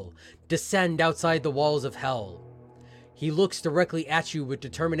Gabriel descend outside the walls of hell. He looks directly at you with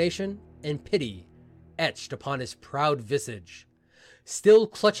determination and pity etched upon his proud visage, still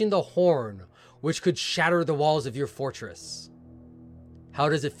clutching the horn which could shatter the walls of your fortress. How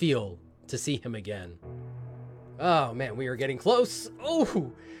does it feel to see him again? Oh man, we are getting close.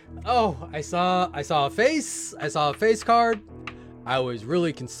 Oh, I saw a face. I saw a face card. I was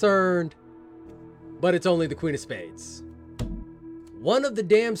really concerned, but it's only the Queen of Spades. One of the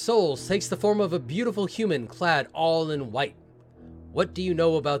damned souls takes the form of a beautiful human clad all in white. What do you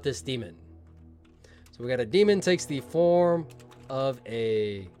know about this demon? So we got a demon takes the form of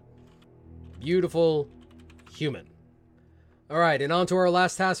a beautiful human. All right, and on to our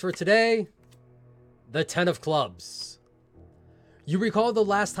last task for today, the 10 of clubs. You recall the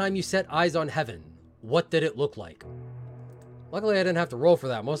last time you set eyes on heaven. What did it look like? Luckily, I didn't have to roll for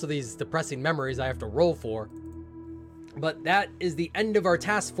that. Most of these depressing memories I have to roll for. But that is the end of our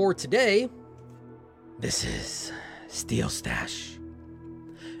task for today. This is Steel Stash,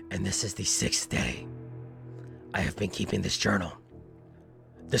 and this is the 6th day I have been keeping this journal.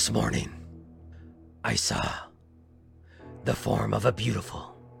 This morning, I saw the form of a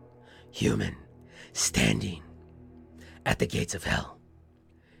beautiful human standing at the gates of hell.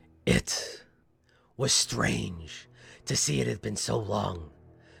 It was strange to see it had been so long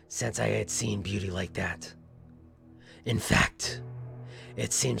since I had seen beauty like that. In fact,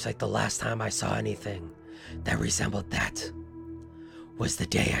 it seems like the last time I saw anything that resembled that was the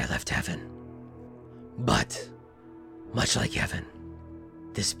day I left heaven. But, much like heaven,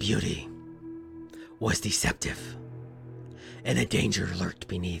 this beauty was deceptive, and a danger lurked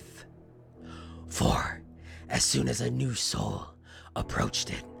beneath. For, as soon as a new soul approached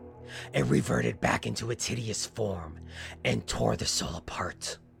it, it reverted back into its hideous form and tore the soul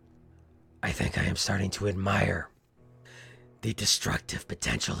apart. I think I am starting to admire the destructive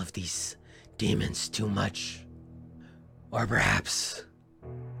potential of these demons too much. Or perhaps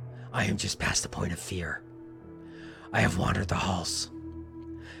I am just past the point of fear. I have wandered the halls,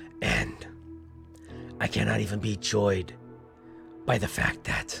 and I cannot even be joyed by the fact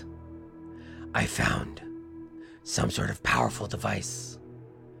that I found some sort of powerful device.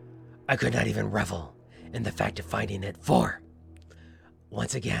 I could not even revel in the fact of finding it, for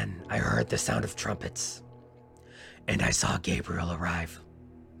once again I heard the sound of trumpets, and I saw Gabriel arrive.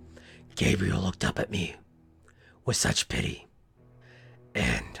 Gabriel looked up at me with such pity,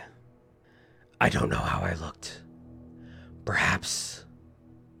 and I don't know how I looked. Perhaps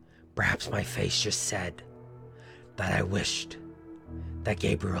Perhaps my face just said that I wished that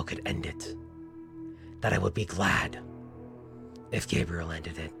Gabriel could end it. That I would be glad if Gabriel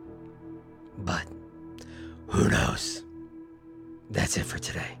ended it. But who knows? That's it for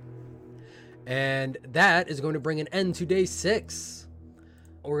today. And that is going to bring an end to day 6.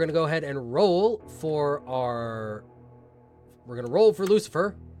 We're going to go ahead and roll for our... We're going to roll for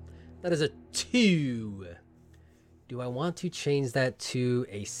Lucifer. That is a 2. Do I want to change that to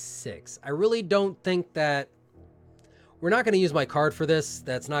a 6? I really don't think that... We're not going to use my card for this.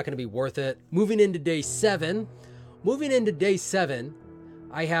 That's not going to be worth it. Moving into day 7.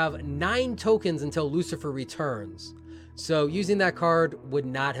 I have 9 tokens until Lucifer returns. So using that card would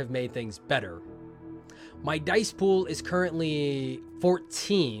not have made things better. My dice pool is currently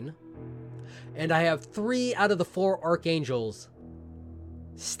 14. And I have 3 out of the 4 archangels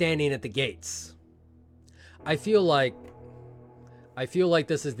standing at the gates. I feel like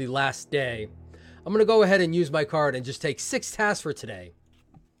this is the last day. I'm going to go ahead and use my card and just take 6 tasks for today.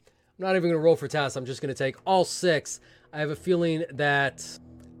 I'm not even going to roll for tasks. I'm just going to take all 6. I have a feeling that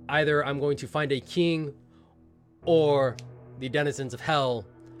either I'm going to find a king or the denizens of hell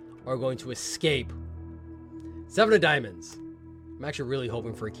are going to escape. 7 of diamonds. I'm actually really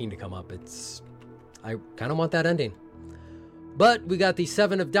hoping for a king to come up. I kind of want that ending. But we got the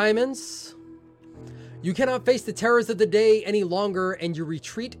 7 of diamonds. You cannot face the terrors of the day any longer, and you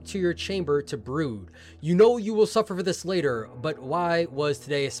retreat to your chamber to brood. You know you will suffer for this later, but why was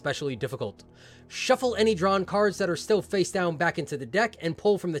today especially difficult? Shuffle any drawn cards that are still face down back into the deck and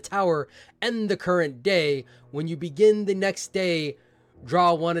pull from the tower. End the current day. When you begin the next day,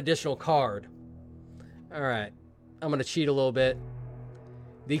 draw 1 additional card. All right, I'm going to cheat a little bit.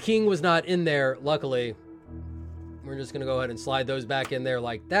 The king was not in there, luckily. We're just going to go ahead and slide those back in there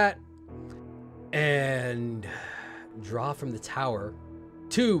like that. And draw from the tower.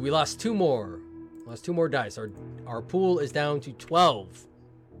 2, we lost 2 more. Lost 2 more dice. Our pool is down to 12.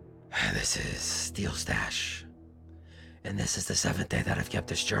 This is Steel Stash. And this is the 7th day that I've kept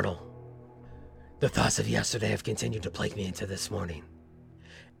this journal. The thoughts of yesterday have continued to plague me into this morning.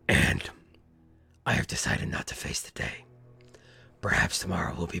 And I have decided not to face the day. Perhaps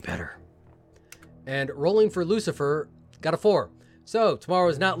tomorrow will be better. And rolling for Lucifer, got a 4. So tomorrow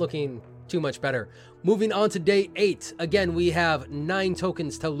is not looking too much better. Moving on to day 8. Again, we have 9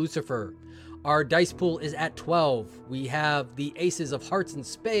 tokens to Lucifer. Our dice pool is at 12. We have the aces of hearts and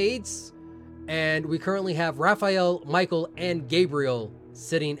spades. And we currently have Raphael, Michael, and Gabriel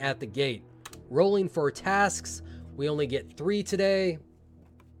sitting at the gate. Rolling for tasks. We only get 3 today.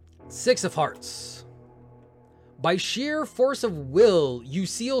 6 of hearts. By sheer force of will, you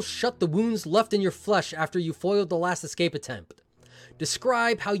seal shut the wounds left in your flesh after you foiled the last escape attempt.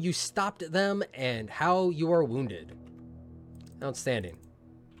 Describe how you stopped them and how you are wounded. Outstanding.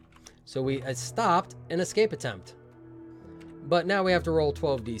 So we stopped an escape attempt. But now we have to roll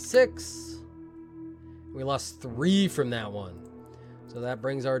 12d6. We lost 3 from that one. So that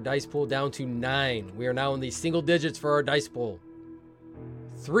brings our dice pool down to 9. We are now in the single digits for our dice pool.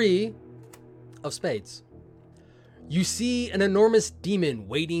 3 of spades. You see an enormous demon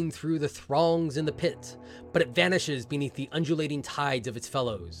wading through the throngs in the pit, but it vanishes beneath the undulating tides of its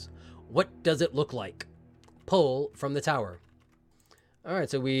fellows. What does it look like? Pull from the tower. All right,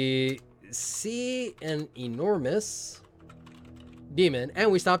 so we see an enormous demon,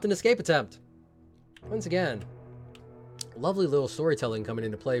 and we stopped an escape attempt. Once again, lovely little storytelling coming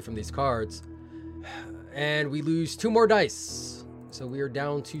into play from these cards. And we lose 2 more dice, so we are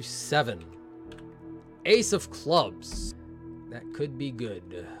down to 7. Ace of clubs. That could be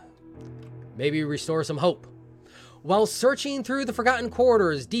good. Maybe restore some hope. While searching through the forgotten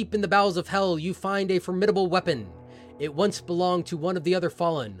corridors deep in the bowels of hell, you find a formidable weapon. It once belonged to one of the other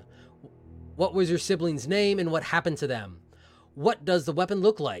fallen. What was your sibling's name and what happened to them? What does the weapon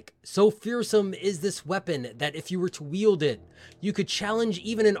look like? So fearsome is this weapon that if you were to wield it, you could challenge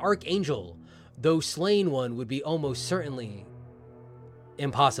even an archangel, though slaying one would be almost certainly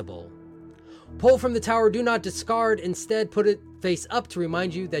impossible. Pull from the tower, do not discard, instead put it face up to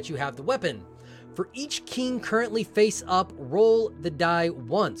remind you that you have the weapon. For each king currently face up, roll the die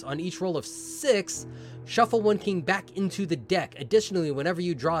once. On each roll of 6, shuffle 1 king back into the deck. Additionally, whenever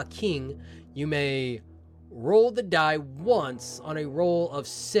you draw a king, you may roll the die once. On a roll of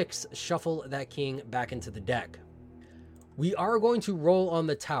 6, shuffle that king back into the deck. We are going to roll on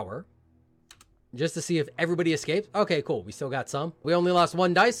the tower just to see if everybody escapes. Okay, cool. We still got some. We only lost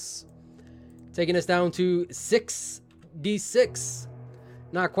 1 dice. Taking us down to 6d6.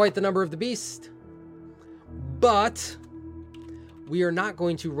 Not quite the number of the beast. But we are not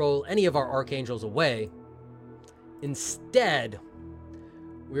going to roll any of our archangels away. Instead,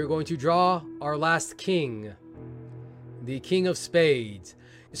 we're going to draw our last king, the King of Spades.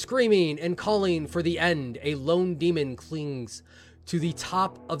 Screaming and calling for the end, a lone demon clings to the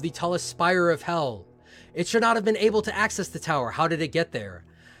top of the tallest spire of hell. It should not have been able to access the tower. How did it get there?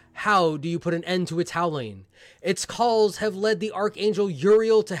 How do you put an end to its howling? Its calls have led the archangel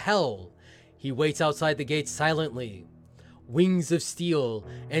Uriel to hell. He waits outside the gates silently. Wings of steel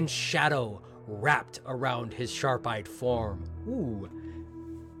and shadow wrapped around his sharp-eyed form. Ooh,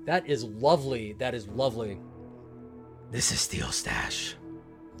 that is lovely. That is lovely. This is Steel Stash,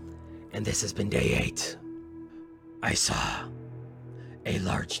 and this has been day 8. I saw a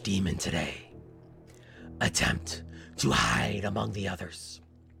large demon today attempt to hide among the others.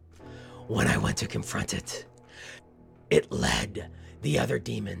 When I went to confront it, it led the other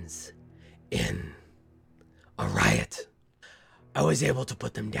demons in a riot. I was able to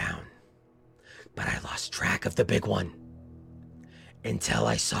put them down, but I lost track of the big one until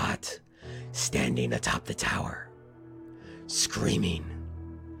I saw it standing atop the tower, screaming,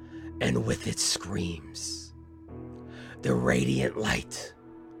 and with its screams, the radiant light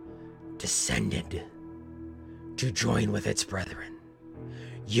descended to join with its brethren.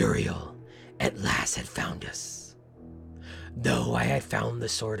 Uriel at last had found us. Though I had found the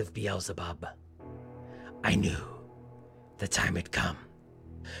sword of Beelzebub, I knew the time had come.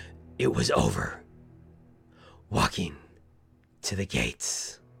 It was over. Walking to the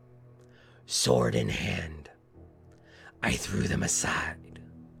gates, sword in hand, I threw them aside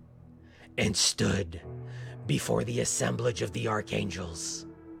and stood before the assemblage of the archangels,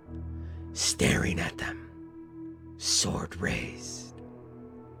 staring at them, sword raised.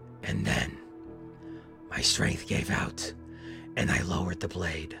 And then my strength gave out and I lowered the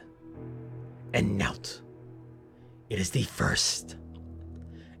blade and knelt. It is the first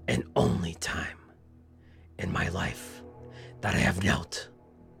and only time in my life that I have knelt,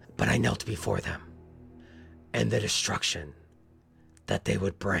 but I knelt before them and the destruction that they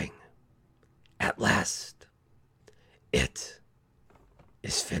would bring. At last, it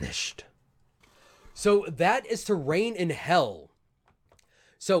is finished. So that is To Reign in Hell.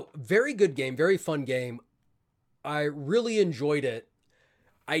 So very good game, very fun game. I really enjoyed it.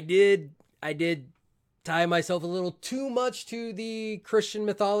 I did tie myself a little too much to the Christian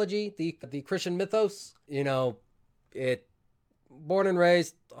mythology, the Christian mythos. You know, it born and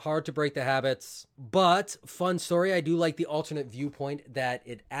raised, hard to break the habits, but fun story. I do like the alternate viewpoint that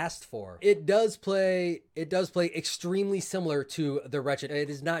it asked for. It does play extremely similar to the Wretched. It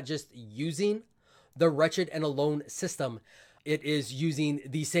is not just using the Wretched and Alone system. It is using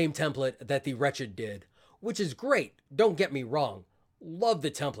the same template that the Wretched did, which is great. Don't get me wrong. Love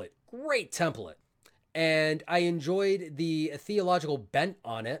the template. Great template. And I enjoyed the theological bent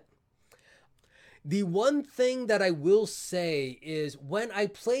on it. The one thing that I will say is when I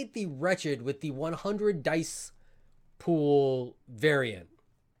played the Wretched with the 100 dice pool variant,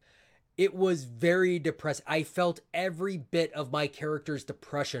 it was very depressing. I felt every bit of my character's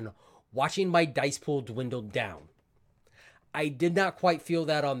depression watching my dice pool dwindle down. I did not quite feel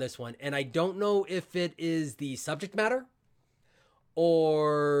that on this one, and I don't know if it is the subject matter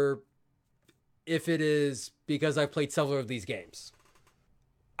or if it is because I've played several of these games.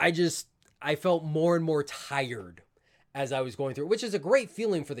 I felt more and more tired as I was going through, which is a great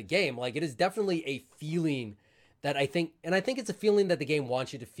feeling for the game. Like, it is definitely a feeling that I think it's a feeling that the game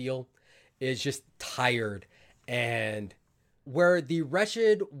wants you to feel, is just tired. And where the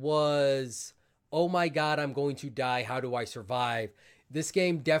Wretched was, oh my God, I'm going to die. How do I survive? This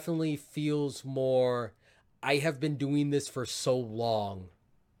game definitely feels more, I have been doing this for so long.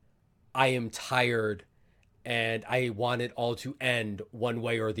 I am tired and I want it all to end one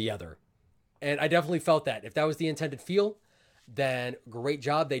way or the other. And I definitely felt that. If that was the intended feel, then great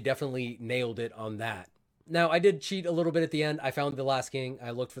job. They definitely nailed it on that. Now, I did cheat a little bit at the end. I found the last king.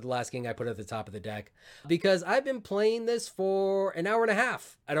 I looked for the last king. I put it at the top of the deck because I've been playing this for an hour and a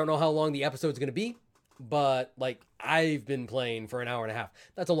half. I don't know how long the episode's going to be, but like, I've been playing for an hour and a half.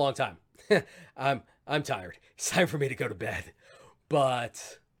 That's a long time. I'm tired. It's time for me to go to bed.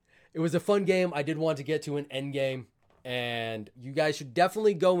 But it was a fun game. I did want to get to an end game, and you guys should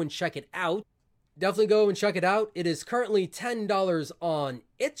definitely go and check it out. Definitely go and check it out. It is currently $10 on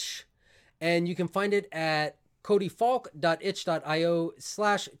itch. And you can find it at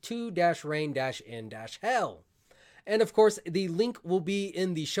codyfaulk.itch.io/2-rain-in-hell. And of course, the link will be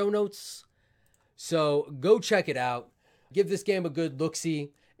in the show notes. So go check it out. Give this game a good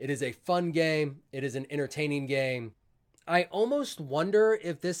look-see. It is a fun game. It is an entertaining game. I almost wonder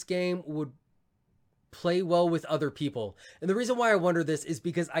if this game would play well with other people. And the reason why I wonder this is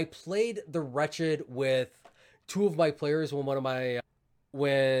because I played the Wretched with two of my players when one of my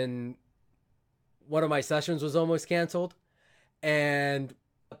when one of my sessions was almost canceled. And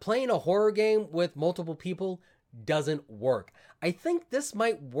playing a horror game with multiple people doesn't work. I think this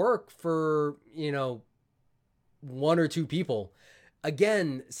might work for, one or two people.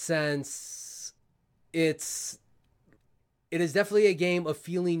 Again, since it is definitely a game of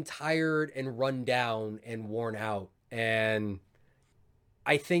feeling tired and run down and worn out. And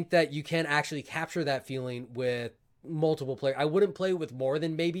I think that you can actually capture that feeling with multiple players. I wouldn't play with more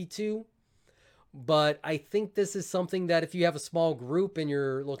than maybe two, but I think this is something that if you have a small group and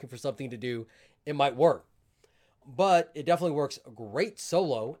you're looking for something to do, it might work. But it definitely works great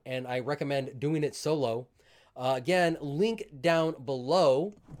solo, and I recommend doing it solo. Again, link down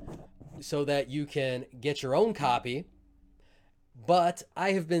below so that you can get your own copy. But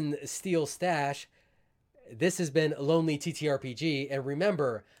I have been Steel Stash. This has been Lonely TTRPG, and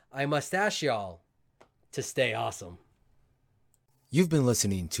remember, I mustache y'all to stay awesome. You've been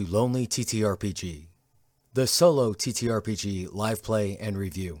listening to Lonely TTRPG, the solo TTRPG live play and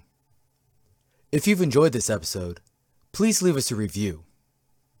review. If you've enjoyed this episode, please leave us a review.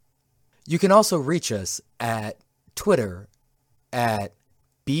 You can also reach us at Twitter at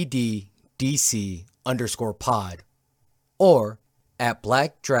BDDC_pod or at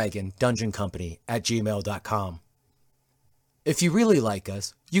blackdragondungeoncompany@gmail.com. If you really like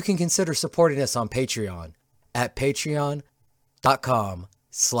us, you can consider supporting us on Patreon at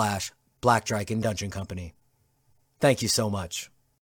patreon.com/blackdragondungeoncompany. Thank you so much.